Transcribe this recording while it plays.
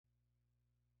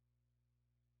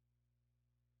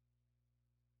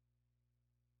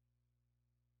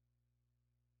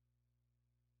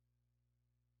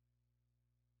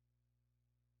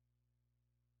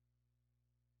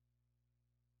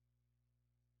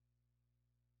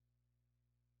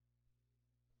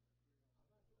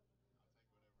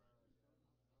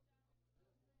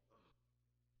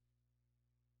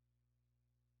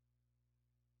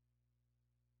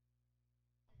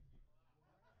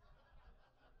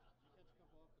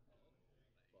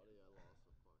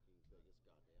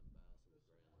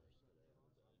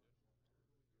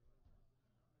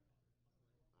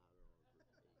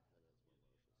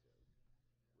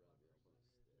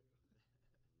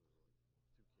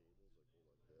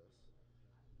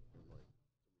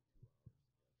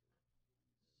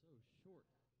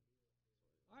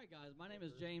right, guys, my name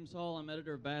is James Hall. I'm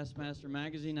editor of Bassmaster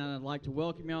magazine, and I'd like to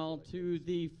welcome y'all to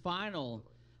the final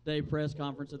day press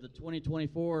conference of the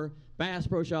 2024 Bass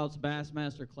Pro Shops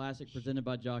Bassmaster Classic presented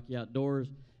by Jockey Outdoors.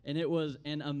 And it was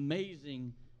an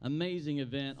amazing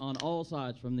event on all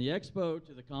sides, from the expo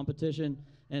to the competition.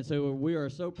 And so we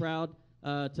are so proud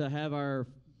to have our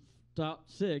top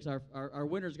six. Our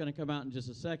winner's going to come out in just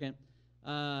a second,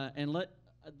 and let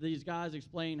these guys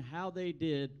explain how they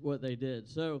did what they did.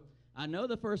 So I know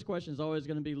the first question is always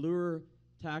going to be lure,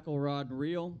 tackle, rod, and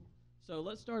reel. So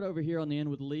let's start over here on the end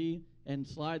with Lee and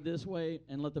slide this way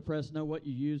and let the press know what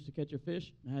you used to catch your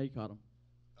fish and how you caught them.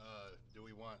 Do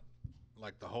we want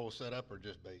like the whole setup or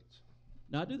just baits?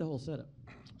 No, I do the whole setup.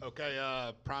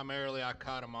 Okay, primarily I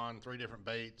caught them on 3 different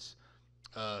baits.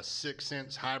 6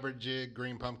 cents hybrid jig,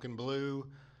 green pumpkin blue,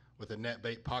 with a net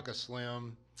bait pocket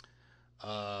slim.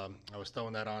 I was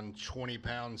throwing that on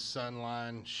 20-pound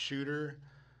sunline shooter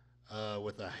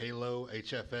with a Halo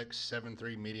HFX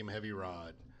 7.3 medium heavy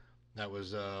rod. That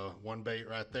was one bait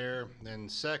right there. Then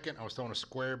second, I was throwing a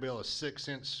square bill, a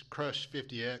 6-inch crushed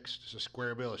 50X, just a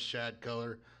square bill of shad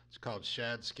color. It's called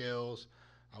shad scales.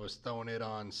 I was throwing it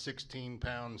on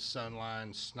 16-pound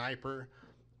sunline sniper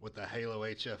with the Halo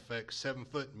HFX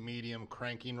 7-foot medium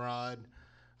cranking rod.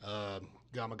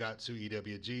 Gamakatsu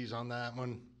EWGs on that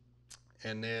one.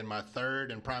 And then my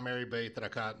third and primary bait that I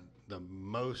caught the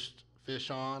most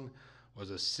fish on was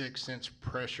a 6-inch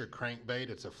pressure crankbait.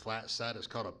 It's a flat side. It's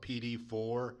called a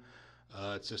PD4.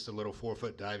 It's just a little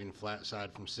 4-foot diving flat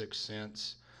side from 6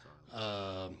 cents.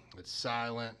 It's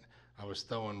silent. I was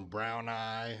throwing brown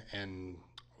eye and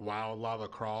wild lava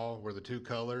crawl were the 2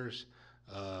 colors.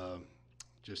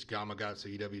 Just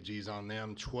Gamakatsu EWGs on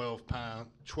them.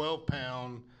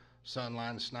 12-pound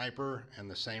sunline sniper,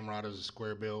 and the same rod as a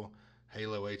square bill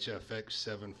Halo HFX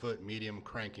 7-foot medium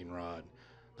cranking rod.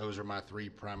 Those are my 3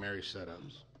 primary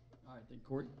setups. All right, thank you,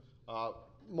 Cory.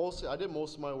 Mostly, I did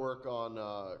most of my work on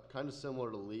kind of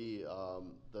similar to Lee,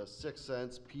 the 6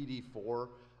 cents PD4.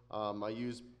 I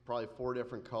used probably 4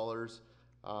 different colors.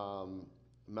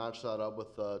 Matched that up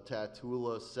with the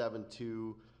Tatula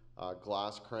 7.2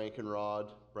 glass cranking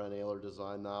rod. Brent Ayler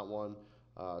designed that one.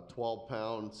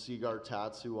 12-pound Seaguar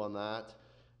Tatsu on that.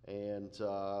 And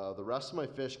the rest of my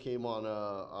fish came on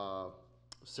a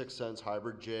 6 cents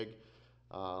hybrid jig.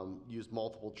 Used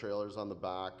multiple trailers on the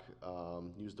back.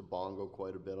 Used a bongo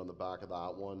quite a bit on the back of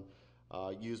that one.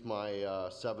 Used my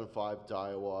 7.5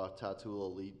 Daiwa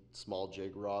Tatula Elite small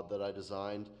jig rod that I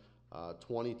designed.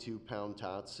 22-pound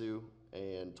Tatsu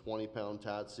and 20-pound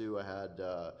Tatsu. I had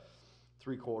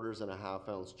 3/4 and a half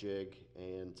ounce jig,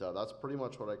 and that's pretty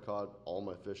much what I caught all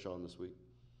my fish on this week.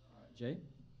 All right, Jay?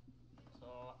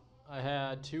 I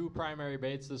had 2 primary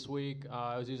baits this week.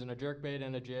 I was using a jerkbait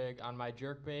and a jig. On my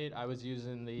jerkbait, I was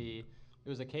using it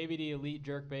was a KVD Elite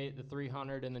jerkbait, the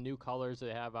 300, and the new colors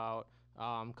they have out.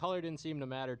 Color didn't seem to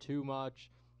matter too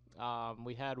much.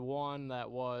 We had one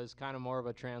that was kind of more of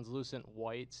a translucent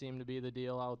white, seemed to be the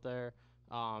deal out there.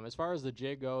 As far as the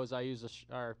jig goes, I use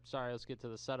let's get to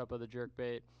the setup of the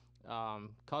jerkbait.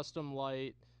 Custom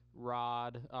light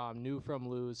rod, new from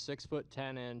Lew's, 6-foot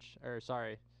 10-inch,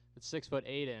 it's 6-foot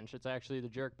 8-inch. It's actually the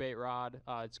jerkbait rod.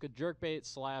 It's good jerkbait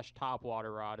 /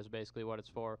 topwater rod is basically what it's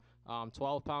for.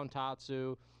 12-pound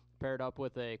Tatsu paired up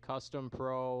with a Custom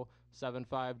Pro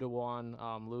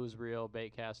 7.5-to-1 Lew's reel,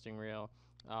 bait casting reel.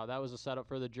 That was a setup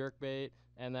for the jerkbait.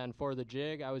 And then for the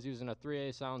jig, I was using a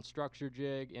 3/8 ounce structure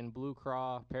jig in Blue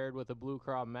Craw paired with a Blue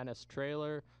Craw Menace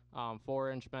trailer,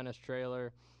 4-inch Menace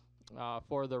trailer.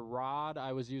 For the rod,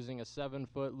 I was using a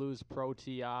 7-foot Lew's Pro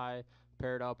TI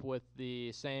paired up with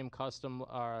the same custom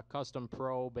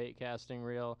Pro bait casting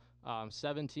reel,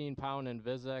 17-pound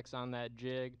Invisex on that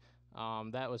jig.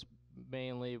 That was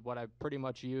mainly what I pretty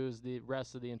much used the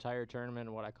rest of the entire tournament,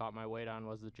 and what I caught my weight on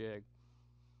was the jig.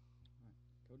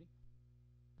 Cody?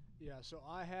 Yeah, so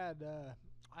I had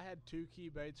 2 key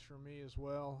baits for me as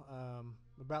well,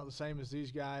 about the same as these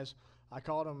guys. I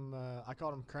caught them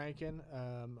cranking,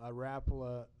 a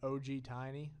Rapala OG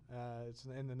Tiny. It's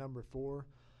in the number 4.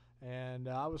 And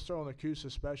I was throwing the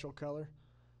Coosa Special color,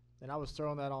 and I was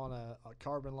throwing that on a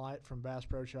carbon light from Bass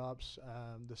Pro Shops,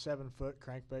 the 7-foot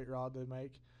crankbait rod they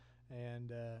make,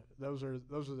 and those are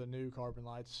the new carbon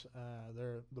lights.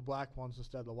 They're the black ones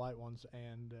instead of the white ones.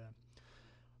 And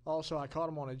also I caught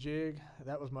them on a jig.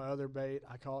 That was my other bait.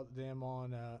 I caught them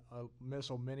on a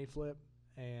missile mini flip,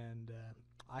 and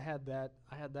I had that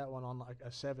one on like a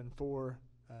 7.4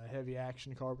 heavy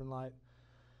action carbon light.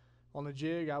 On the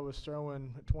jig, I was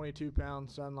throwing a 22-pound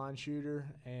sunline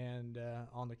shooter, and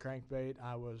on the crankbait,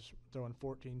 I was throwing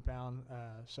 14-pound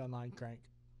sunline crank.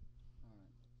 All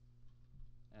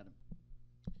right. Adam?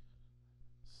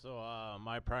 So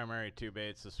my primary two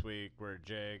baits this week were a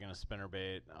jig and a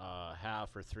spinnerbait,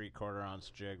 half or 3/4 ounce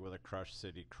jig with a Crush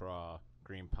City Craw,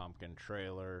 green pumpkin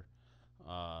trailer,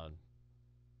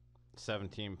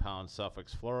 17-pound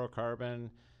Suffolk's fluorocarbon, and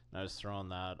I was throwing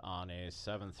that on a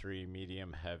 7.3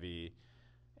 medium heavy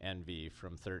NV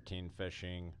from 13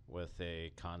 Fishing with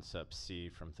a Concept C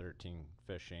from 13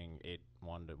 Fishing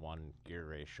 8:1 gear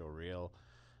ratio reel,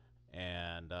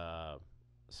 and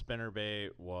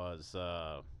spinnerbait was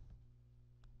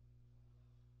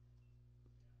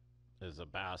is a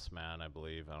Bassman, I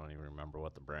believe. I don't even remember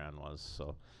what the brand was,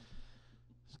 so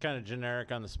it's kind of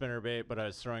generic on the spinnerbait, but I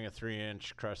was throwing a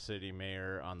 3-inch Crush City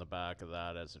Mayor on the back of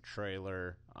that as a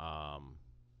trailer,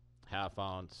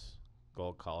 half-ounce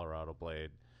Gold Colorado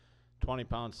blade,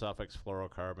 20-pound Suffolk's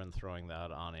fluorocarbon, throwing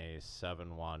that on a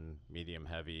 7.1 medium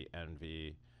heavy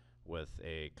NV with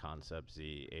a Concept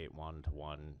Z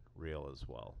 8:1 reel as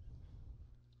well.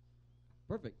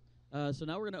 Perfect. So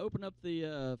now we're going to open up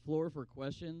the floor for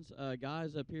questions.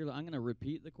 Guys up here, I'm going to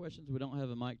repeat the questions. We don't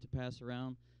have a mic to pass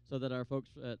around so that our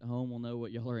folks at home will know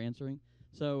what y'all are answering.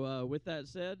 So with that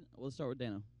said, let's start with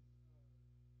Dano.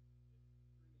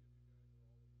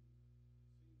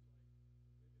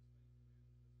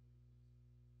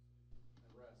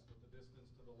 Rest with the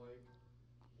distance to the lake.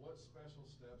 What special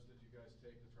steps did you guys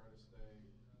take to try to stay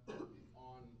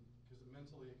on? Because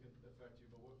mentally it can affect you,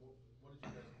 but what did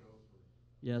you guys go through?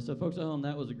 Yeah, so folks at home,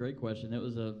 that was a great question. It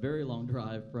was a very long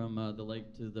drive from the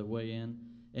lake to the weigh-in,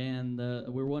 and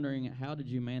we're wondering, how did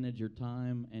you manage your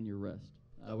time and your rest?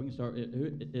 We can start,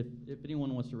 if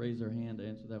anyone wants to raise their hand to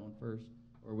answer that one first,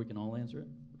 or we can all answer it.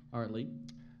 All right, Lee.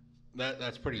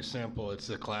 That's pretty simple. It's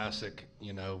the classic,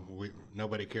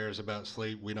 nobody cares about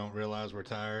sleep. We don't realize we're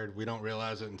tired. We don't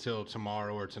realize it until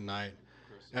tomorrow or tonight.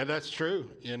 And that's true,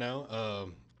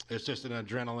 it's just an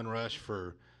adrenaline rush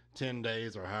for 10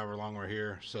 days or however long we're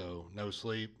here. So no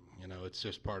sleep, it's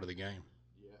just part of the game.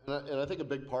 Yeah, and I think a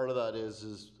big part of that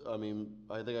is I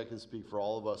think I can speak for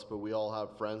all of us, but we all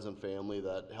have friends and family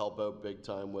that help out big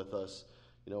time with us.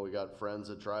 We got friends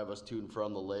that drive us to and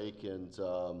from the lake, and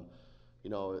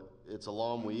it's a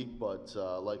long week, but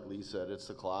like Lee said, it's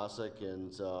the classic,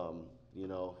 and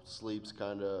sleep's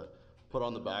kind of put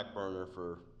on the back burner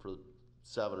for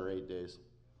 7 or 8 days.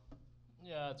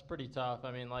 Yeah, it's pretty tough.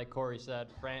 Like Cory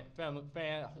said, friends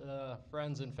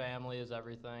and family is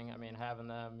everything. Having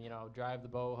them, drive the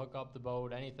boat, hook up the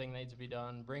boat, anything needs to be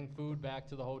done. Bring food back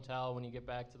to the hotel when you get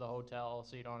back to the hotel,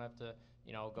 so you don't have to,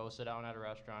 go sit down at a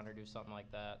restaurant or do something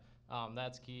like that.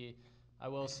 That's key. I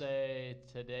will say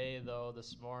today, though,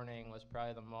 this morning was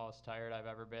probably the most tired I've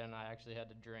ever been. I actually had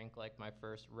to drink like my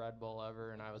first Red Bull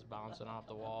ever, and I was bouncing off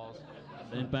the walls.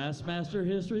 And Bassmaster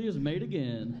history is made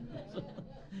again.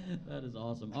 That is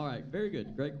awesome. All right, very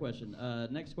good. Great question.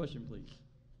 Next question, please.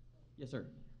 Yes, sir.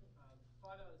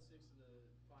 5 out of 6 of the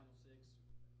final 6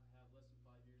 have less than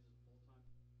 5 years as full-time.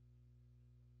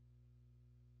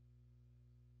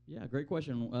 Yeah, great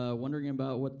question. Wondering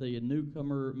about what the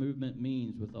newcomer movement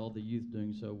means with all the youth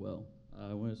doing so well.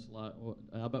 How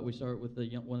about we start with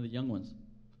one of the young ones?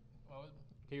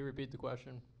 Can you repeat the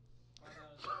question? 5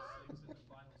 out of 6 in the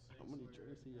final 6 How many were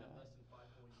jersey have less than 5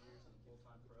 full years as a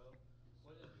full-time pro.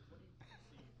 What do you see from the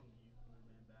youth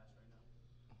movement in Bass right now?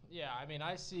 Yeah,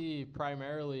 I see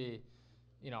primarily,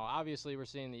 obviously we're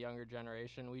seeing the younger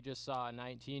generation. We just saw a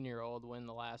 19-year-old win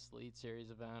the last Elite Series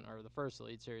event, or the first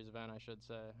Elite Series event, I should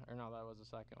say. Or no, that was the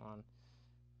second one.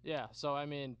 Yeah, so,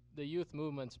 the youth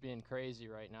movement's being crazy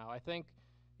right now. I think,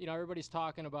 everybody's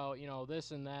talking about,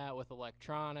 this and that with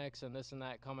electronics and this and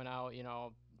that coming out.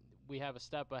 We have a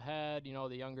step ahead,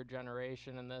 the younger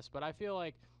generation in this. But I feel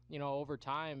like, over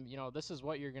time, this is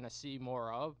what you're going to see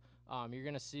more of. You're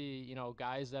going to see,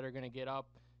 guys that are going to get up,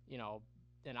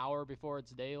 an hour before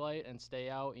it's daylight and stay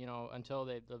out, until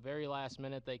the very last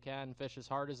minute they can, fish as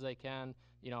hard as they can.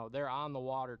 They're on the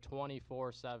water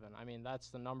 24/7. That's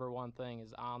the number one thing,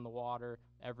 is on the water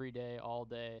every day, all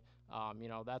day.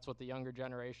 That's what the younger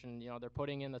generation, they're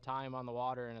putting in the time on the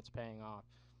water, and it's paying off.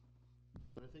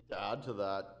 I think to add to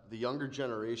that, the younger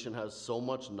generation has so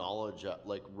much knowledge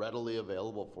readily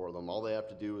available for them. All they have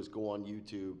to do is go on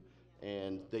YouTube,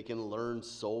 and they can learn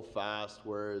so fast,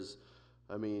 whereas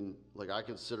I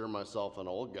consider myself an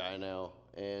old guy now,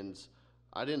 and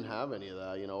I didn't have any of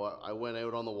that. I went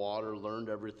out on the water, learned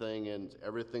everything, and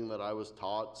everything that I was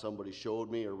taught, somebody showed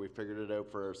me, or we figured it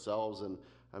out for ourselves. And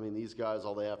these guys,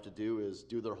 all they have to do is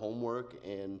do their homework,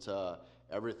 and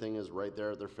everything is right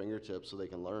there at their fingertips, so they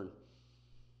can learn.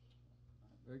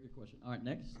 Very good question. All right,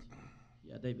 next.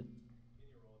 Yeah, David.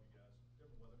 In your role, you guys,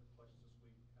 different weather flashes this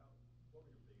week. What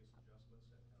were your biggest adjustments,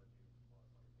 and how did you modify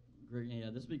your game? Great. Yeah,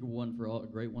 this would be a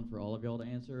great one for all of y'all to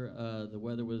answer. The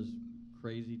weather was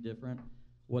crazy different.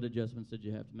 What adjustments did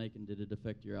you have to make, and did it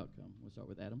affect your outcome? We'll start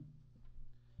with Adam.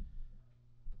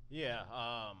 Yeah,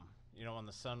 when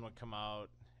the sun would come out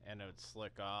and it would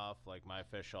slick off, like my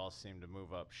fish all seemed to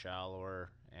move up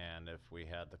shallower, and if we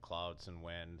had the clouds and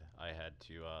wind, I had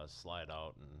to slide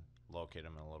out and locate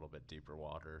them in a little bit deeper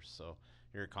water. So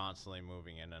you're constantly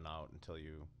moving in and out until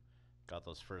you got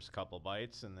those first couple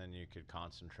bites, and then you could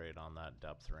concentrate on that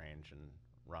depth range and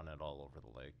run it all over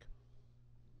the lake.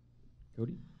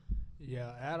 Cody?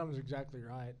 Yeah, Adam's exactly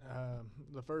right.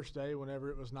 The first day, whenever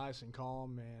it was nice and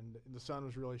calm and the sun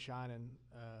was really shining,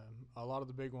 a lot of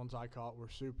the big ones I caught were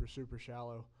super, super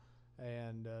shallow.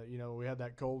 And, we had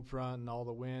that cold front and all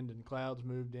the wind and clouds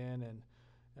moved in, and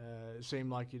it seemed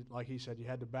like he said, you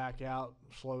had to back out,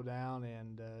 slow down,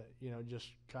 and, just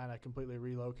kind of completely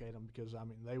relocate them because,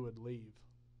 they would leave.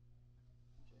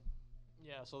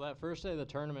 Yeah, so that first day of the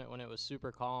tournament when it was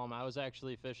super calm, I was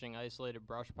actually fishing isolated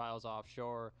brush piles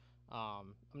offshore.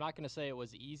 I'm not going to say it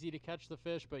was easy to catch the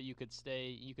fish, but you could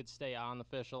stay on the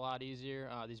fish a lot easier.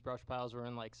 These brush piles were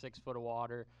in like 6 foot of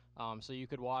water, so you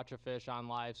could watch a fish on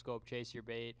live scope chase your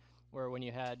bait, where when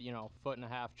you had, 1.5 foot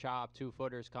chop, 2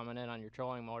 footers coming in on your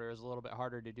trolling motor, it was a little bit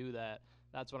harder to do that.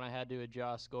 That's when I had to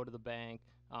adjust, go to the bank,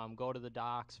 go to the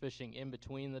docks, fishing in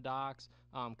between the docks.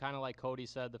 Kind of like Cody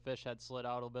said, the fish had slid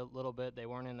out a little bit. They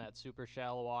weren't in that super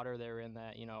shallow water. They were in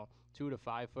that, 2 to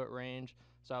 5 foot range.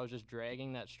 So I was just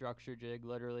dragging that structure jig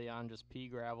literally on just pea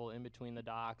gravel in between the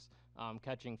docks,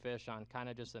 catching fish on kind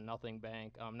of just a nothing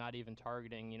bank, not even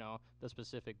targeting, the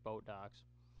specific boat docks.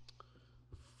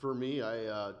 For me,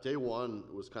 day one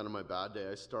was kind of my bad day.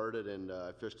 I started and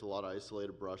I fished a lot of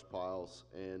isolated brush piles,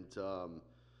 and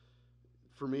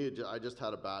for me, I just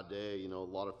had a bad day. A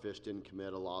lot of fish didn't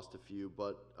commit. I lost a few,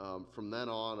 but from then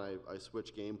on, I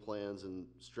switched game plans and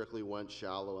strictly went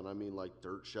shallow, and I mean like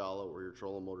dirt shallow, where your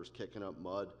trolling motor's kicking up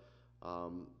mud,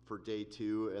 for day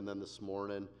 2, and then this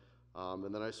morning.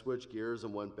 And then I switched gears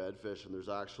and went bed fish, and there's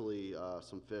actually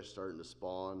some fish starting to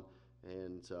spawn,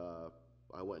 and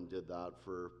I went and did that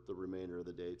for the remainder of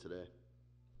the day today.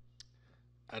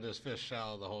 I just fished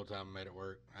shallow the whole time and made it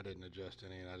work. I didn't adjust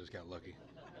any, and I just got lucky.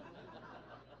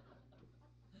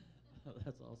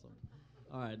 That's awesome.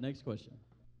 All right, next question.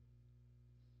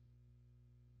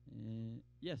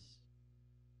 Yes.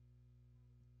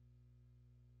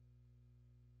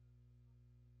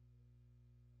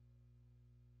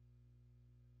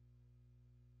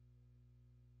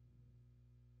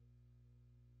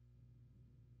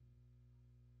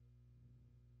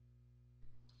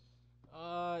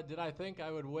 Did I think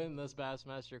I would win this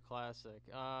Bassmaster Classic?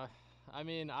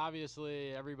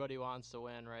 Obviously everybody wants to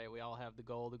win, right? We all have the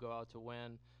goal to go out to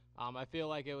win. I feel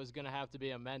like it was going to have to be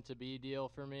a meant-to-be deal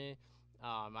for me.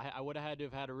 I would have had to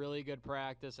have had a really good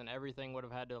practice, and everything would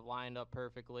have had to have lined up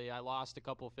perfectly. I lost a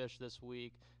couple fish this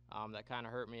week that kind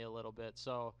of hurt me a little bit.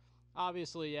 So,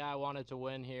 obviously, yeah, I wanted to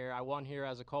win here. I won here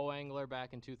as a co-angler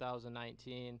back in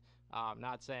 2019.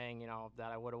 Not saying,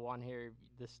 that I would have won here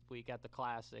this week at the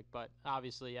Classic, but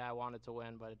obviously, yeah, I wanted to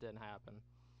win, but it didn't happen.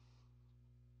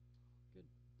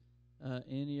 Good.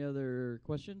 Any other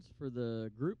questions for the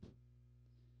group?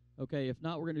 Okay, if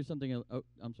not, we're going to do something. Oh,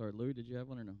 I'm sorry, Lou, did you have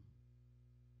one or no?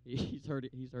 He's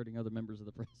hurting other members of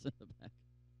the press in the back.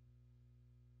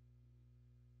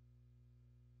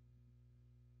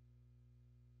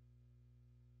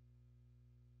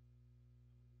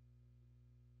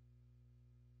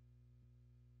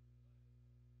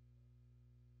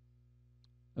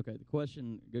 Okay,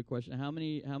 good question. How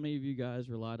many of you guys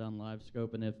relied on live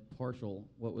scope, and if partial,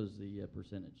 what was the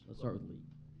percentage? Let's start with Lee.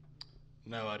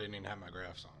 No, I didn't even have my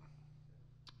graphs on.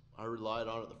 I relied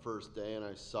on it the first day, and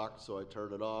I sucked, so I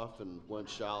turned it off and went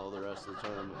shallow the rest of the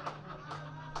tournament.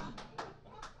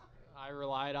 I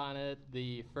relied on it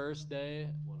the first day.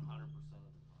 100% of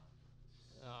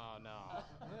the time. Oh,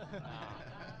 no. No.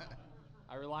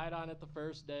 I relied on it the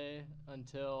first day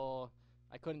until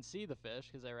I couldn't see the fish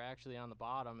because they were actually on the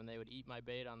bottom, and they would eat my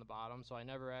bait on the bottom, so I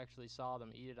never actually saw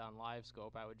them eat it on live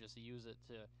scope. I would just use it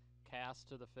to cast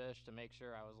to the fish to make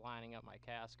sure I was lining up my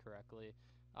cast correctly.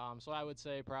 So I would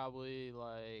say probably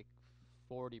like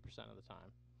 40% of the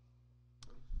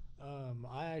time.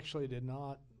 I actually did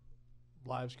not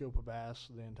live scope a bass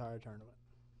the entire tournament.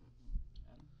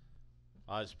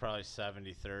 It's probably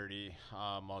 70-30.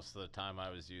 Most of the time I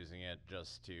was using it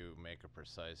just to make a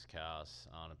precise cast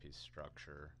on a piece of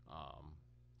structure.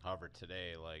 However,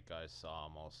 today, I saw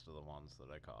most of the ones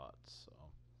that I caught. So.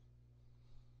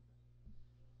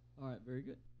 All right, very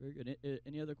good, very good.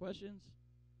 Any other questions?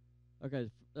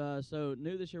 Okay, so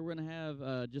new this year, we're going to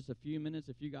have just a few minutes.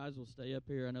 If you guys will stay up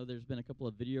here, I know there's been a couple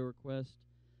of video requests.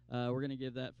 We're going to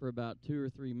give that for about 2 or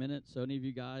 3 minutes. So any of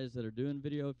you guys that are doing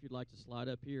video, if you'd like to slide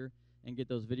up here and get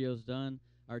those videos done,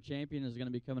 our champion is going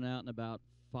to be coming out in about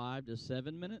 5 to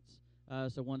 7 minutes.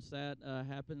 So once that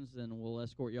happens, then we'll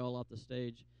escort you all off the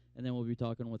stage, and then we'll be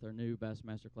talking with our new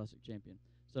Bassmaster Classic champion.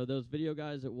 So those video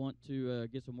guys that want to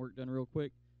get some work done real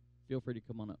quick, feel free to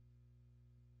come on up.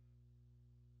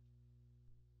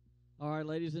 All right,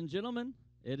 ladies and gentlemen,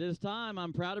 it is time.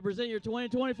 I'm proud to present your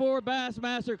 2024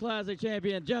 Bassmaster Classic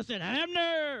champion, Justin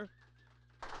Hamner.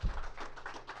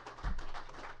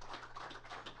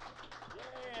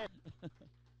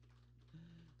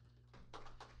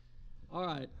 All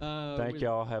right. Thank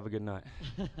y'all. Have a good night.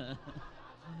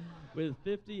 With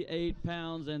 58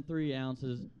 pounds and 3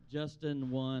 ounces,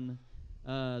 Justin won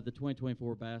the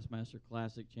 2024 Bassmaster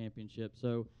Classic Championship.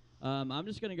 So I'm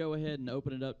just going to go ahead and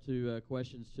open it up to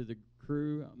questions to the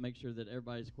crew. Make sure that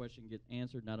everybody's question gets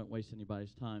answered and I don't waste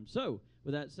anybody's time. So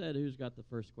with that said, who's got the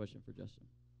first question for Justin?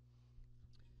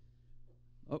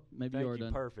 Oh, maybe you're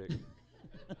done. Perfect.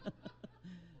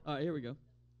 All right, here we go.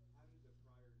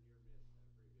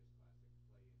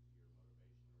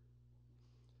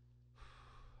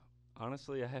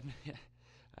 Honestly, I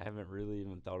haven't really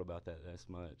even thought about that as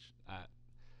much.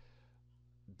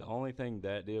 The only thing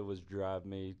that did was drive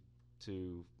me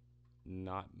to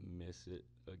not miss it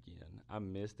again. I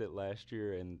missed it last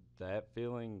year, and that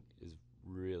feeling is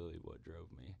really what drove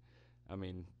me. I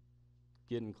mean,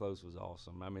 getting close was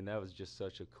awesome. I mean, that was just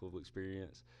such a cool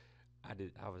experience. I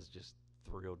was just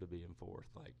thrilled to be in fourth.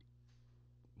 Like,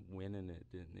 winning it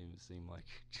didn't even seem like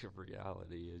a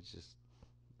reality. It's just,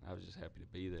 I was just happy to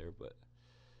be there. But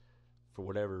for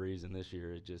whatever reason this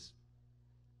year, it just,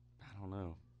 I don't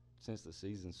know. Since the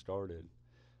season started,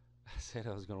 I said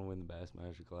I was going to win the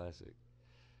Bassmaster Classic.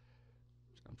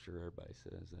 I'm sure everybody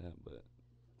says that, but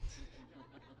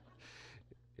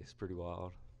it's pretty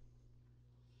wild.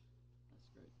 That's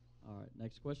great. All right,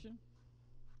 next question.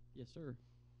 Yes, sir.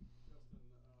 Justin,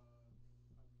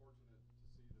 I'm fortunate to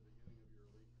see the beginning of your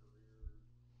elite career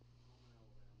home in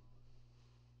Alabama.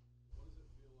 What does it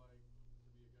feel like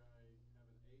to be a guy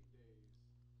having 8 days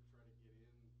to try to get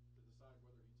in, to decide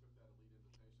whether he took that elite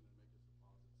invitation and make his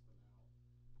deposits to now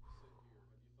sit here?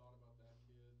 Have you thought about that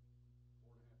kid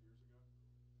 4.5 years ago?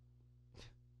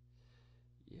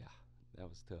 Yeah, that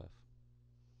was tough.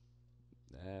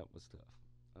 That was tough.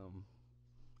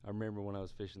 I remember when I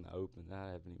was fishing the Open.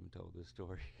 I haven't even told this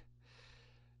story.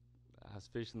 I was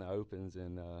fishing the Opens,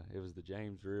 and it was the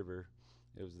James River.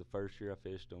 It was the first year I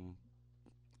fished them.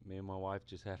 Me and my wife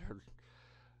just had her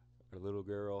little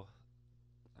girl.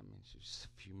 I mean, she was just a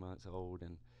few months old,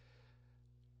 and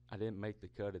I didn't make the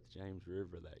cut at the James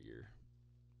River that year.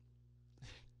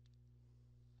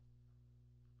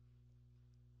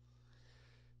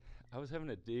 I was having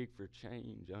to dig for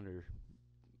change under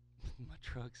my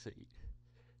truck seat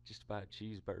just to buy a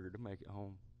cheeseburger to make it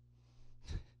home.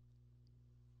 Just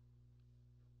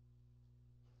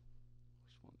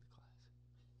won the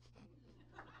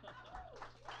classic.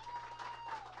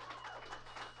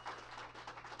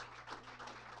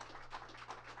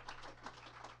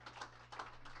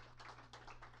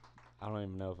 I don't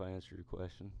even know if I answered your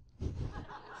question.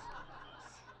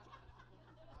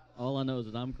 All I know is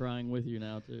that I'm crying with you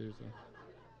now, too. So.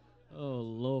 Oh,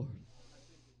 Lord.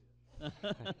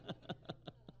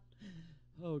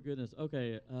 Oh, goodness.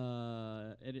 Okay.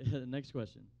 Next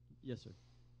question. Yes, sir.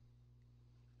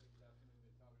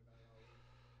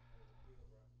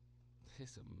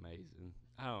 It's amazing.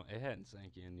 It hadn't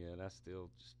sank in yet. I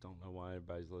still just don't know why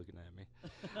everybody's looking at me.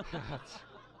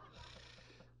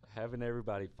 Having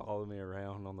everybody follow me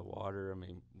around on the water, I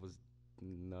mean, was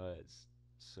nuts.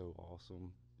 So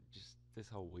awesome. Just this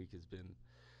whole week it's been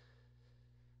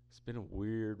a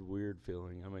weird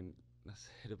feeling. I mean, I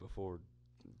said it before,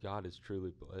 God has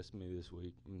truly blessed me this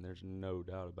week. I mean, there's no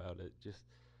doubt about it. Just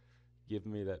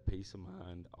giving me that peace of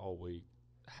mind all week.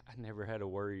 I never had to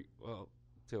worry, well,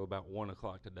 till about 1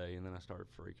 o'clock today, and then I started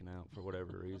freaking out for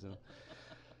whatever reason.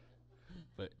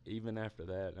 But even after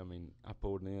that, I mean, I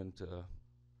pulled into,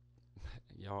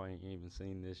 y'all ain't even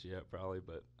seen this yet probably,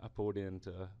 but I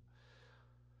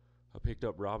picked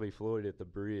up Robbie Floyd at the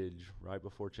bridge right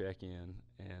before check-in,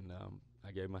 and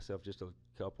I gave myself just a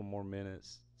couple more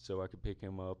minutes so I could pick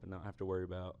him up and not have to worry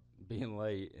about being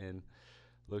late, and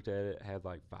looked at it, had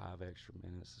like 5 extra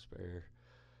minutes to spare.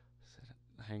 I said,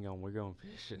 hang on, we're going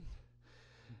fishing.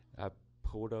 I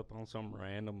pulled up on some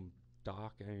random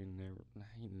dock. I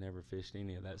ain't never fished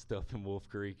any of that stuff in Wolf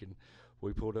Creek, and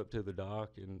we pulled up to the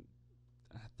dock, and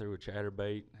I threw a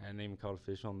chatterbait. I hadn't even caught a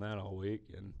fish on that all week,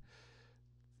 and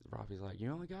Robbie's like,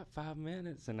 "You only got 5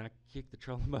 minutes," and I kick the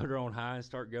trolling motor on high and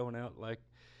start going out like,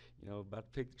 about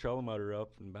to pick the trolling motor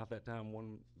up, and about that time,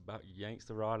 one about yanks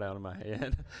the rod out of my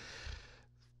hand.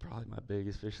 Probably my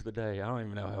biggest fish of the day. I don't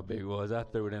even know how big it was. I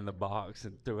threw it in the box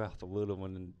and threw out the little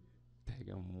one, and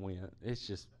daggum went. It's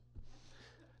just,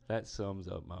 that sums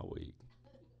up my week.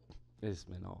 It's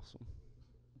been awesome.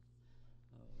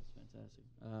 Oh, that's fantastic.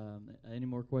 Any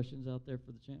more questions out there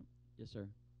for the champ? Yes, sir.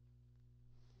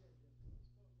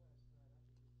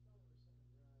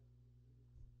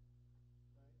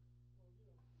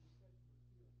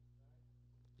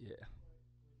 Yeah.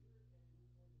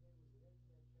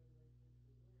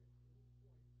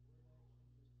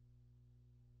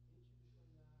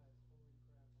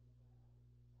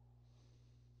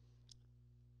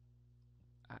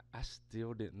 I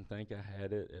still didn't think I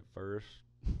had it at first.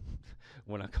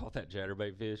 When I caught that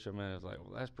chatterbait fish, I was like,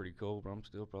 well, that's pretty cool, but I'm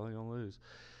still probably going to lose.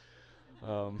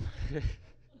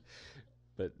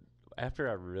 But after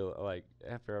I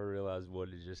realized what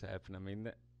had just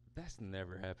happened, that's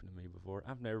never happened to me before.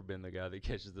 I've never been the guy that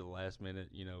catches the last minute,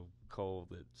 cold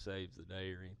that saves the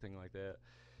day or anything like that.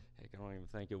 Heck, I don't even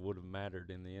think it would have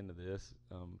mattered in the end of this.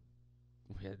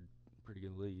 We had a pretty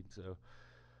good lead, so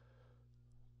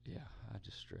yeah, I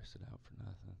just stressed it out for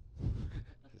nothing.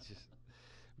 It's just,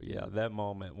 but yeah, that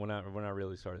moment when I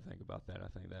really started thinking about that, I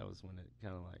think that was when it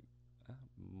kind of like, I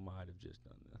might have just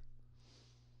done this.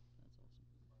 That's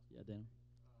awesome. Yeah, Dan.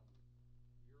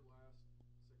 Your last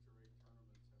 6 or 8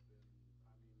 tournaments have been, one of the best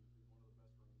runs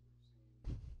we've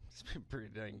seen. It's been pretty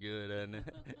dang good, hasn't it?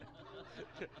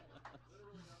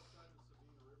 Literally outside the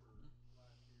Sabine River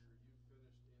last year, you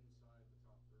finished inside the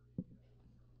top 30 at every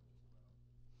tournament just about.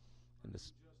 And Are this,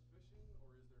 you just fishing,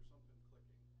 or is there something clicking?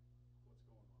 What's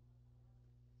going on?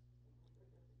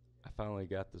 I finally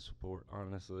got the support,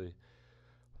 honestly,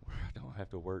 where I don't have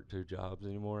to work 2 jobs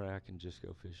anymore. I can just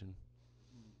go fishing.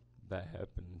 That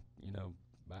happened,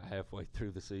 about halfway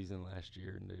through the season last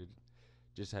year, and dude,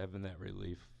 just having that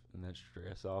relief and that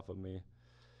stress off of me.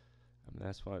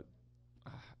 That's what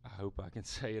I hope I can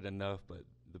say it enough, but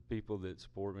the people that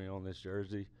support me on this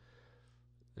jersey,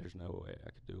 there's no way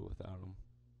I could do it without them.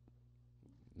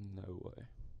 No way.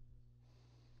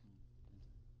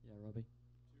 Yeah, Robbie.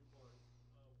 2 parts.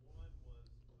 One was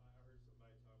I heard somebody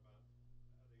talk about, I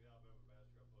think Alabama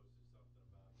Bass Pro posted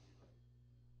something about you, like,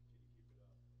 can you keep it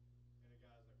up? And a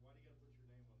guy's like, why do you got to put your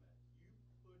name on that?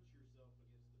 You put yourself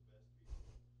against the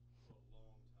best people for a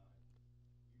long time.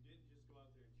 You didn't just go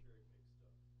out there and cherry pick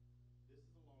stuff. This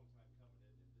is a long time coming,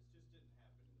 isn't it? This just didn't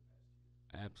happen in the past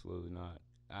year. Absolutely not.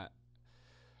 I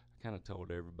kind of told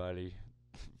everybody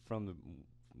from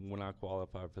when I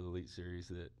qualified for the Elite Series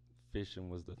that fishing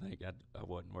was the thing I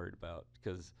wasn't worried about,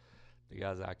 because the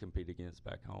guys I compete against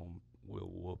back home will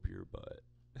whoop your butt.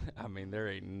 There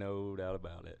ain't no doubt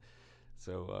about it.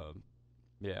 So,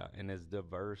 yeah, and as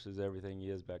diverse as everything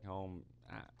is back home,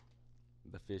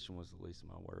 the fishing was the least of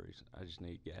my worries. I just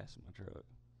need gas in my truck. The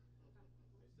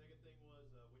second thing was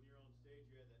when you're on stage,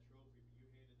 you had that trophy, but you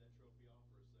handed that trophy off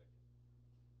for a second.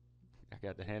 I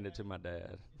got to hand it to my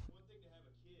dad. It's one thing to have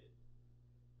a kid,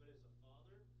 but as a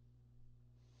father,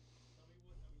 tell me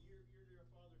you're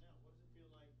a father now. What does it feel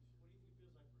like? What do you think it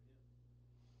feels like for him?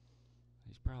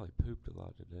 He's probably pooped a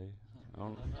lot today. I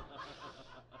don't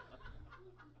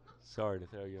Sorry to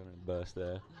throw you under the bus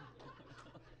there.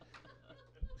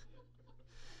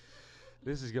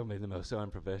 This is going to be the most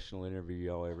unprofessional interview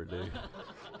y'all ever do.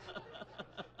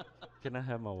 Can I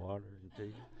have my water and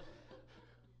tea?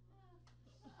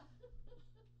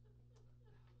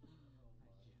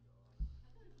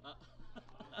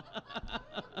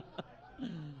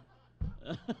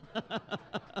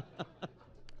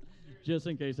 Just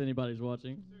in case anybody's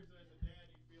watching. Seriously, as a dad,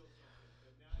 you feel something,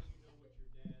 but now you know what your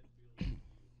dad feels like to you.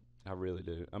 I really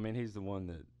do. He's the one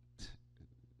that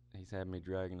he's had me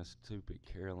dragging a stupid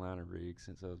Carolina rig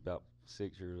since I was about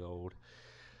 6 years old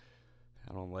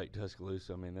out on Lake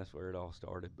Tuscaloosa. That's where it all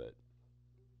started, but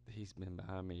he's been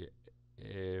behind me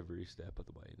every step of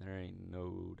the way. There ain't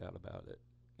no doubt about it.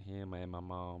 Him and my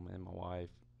mom and my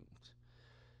wife,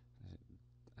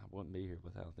 I wouldn't be here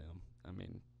without them.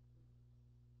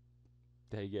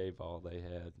 They gave all they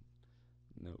had,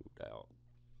 no doubt.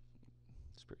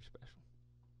 It's pretty special.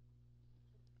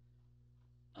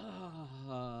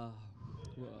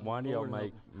 Why do y'all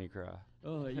make me cry?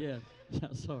 Oh, yeah. Yeah,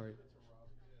 sorry.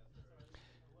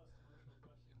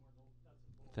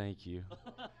 Thank you.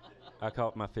 I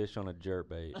caught my fish on a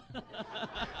jerkbait.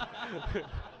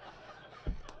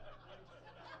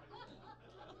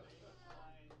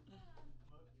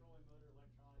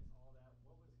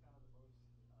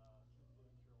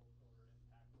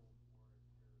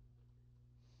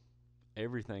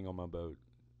 everything on my boat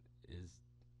is,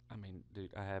 I mean,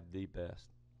 dude, I have the best.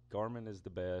 Garmin is the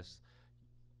best.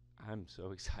 I'm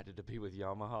so excited to be with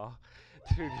Yamaha.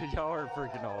 Dude, y'all are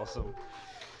freaking awesome.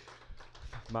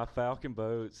 My Falcon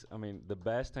boats, I mean, the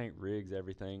Bass Tank rigs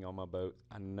everything on my boat.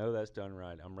 I know that's done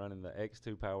right. I'm running the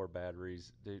X2 power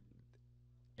batteries. Dude,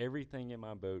 everything in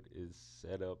my boat is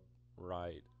set up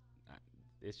right.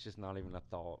 It's just not even a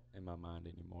thought in my mind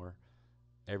anymore.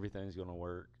 Everything's going to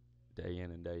work day in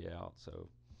and day out. So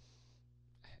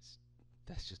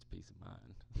that's just a peace of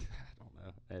mind. I don't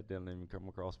know. It didn't even come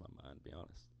across my mind, to be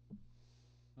honest.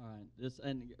 All right.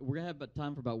 And we're going to have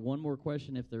time for about one more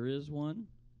question if there is one.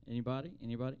 Anybody?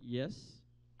 Anybody? Yes?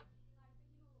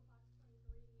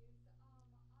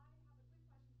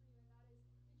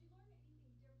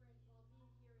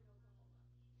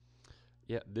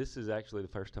 Yeah, this is actually the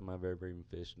first time I've ever even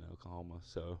fished in Oklahoma,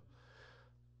 so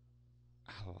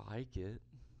I like it.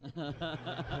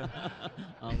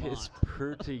 It's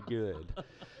pretty good.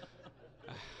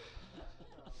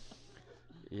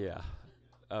 Yeah.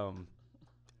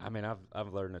 I mean,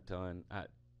 I've learned a ton. I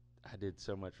did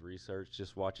so much research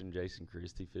just watching Jason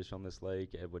Christie fish on this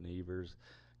lake, Edwin Evers,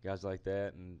 guys like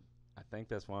that, and I think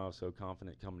that's why I was so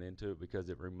confident coming into it, because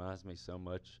it reminds me so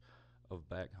much of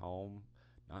back home.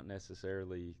 Not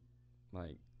necessarily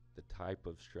like the type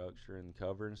of structure and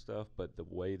cover and stuff, but the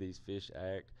way these fish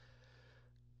act,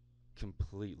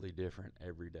 completely different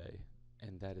every day.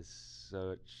 And that is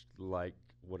such like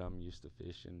what I'm used to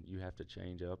fishing. You have to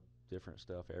change up different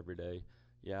stuff every day.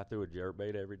 Yeah, I threw a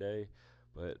jerkbait every day,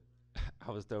 but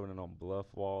I was throwing it on bluff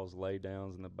walls, lay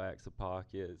downs in the backs of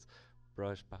pockets,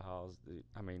 brush piles.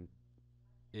 I mean,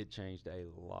 it changed a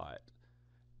lot.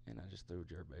 And I just threw a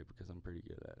jerkbait because I'm pretty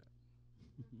good at it.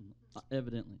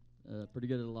 Evidently. Pretty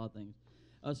good at a lot of things.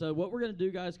 So what we're going to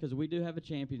do, guys, because we do have a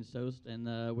champions toast,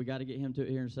 and we got to get him to it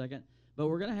here in a second. But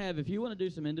we're going to have, if you want to do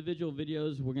some individual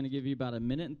videos, we're going to give you about 1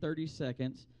 minute and 30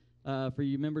 seconds for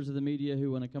you members of the media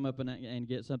who want to come up and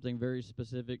get something very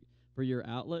specific for your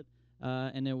outlet.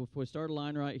 And then if we start a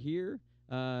line right here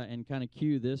and kind of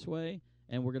cue this way,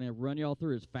 and we're going to run y'all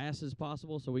through as fast as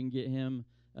possible so we can get him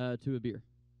to a beer.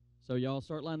 So y'all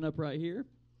start lining up right here.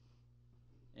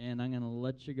 And I'm going to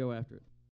let you go after it.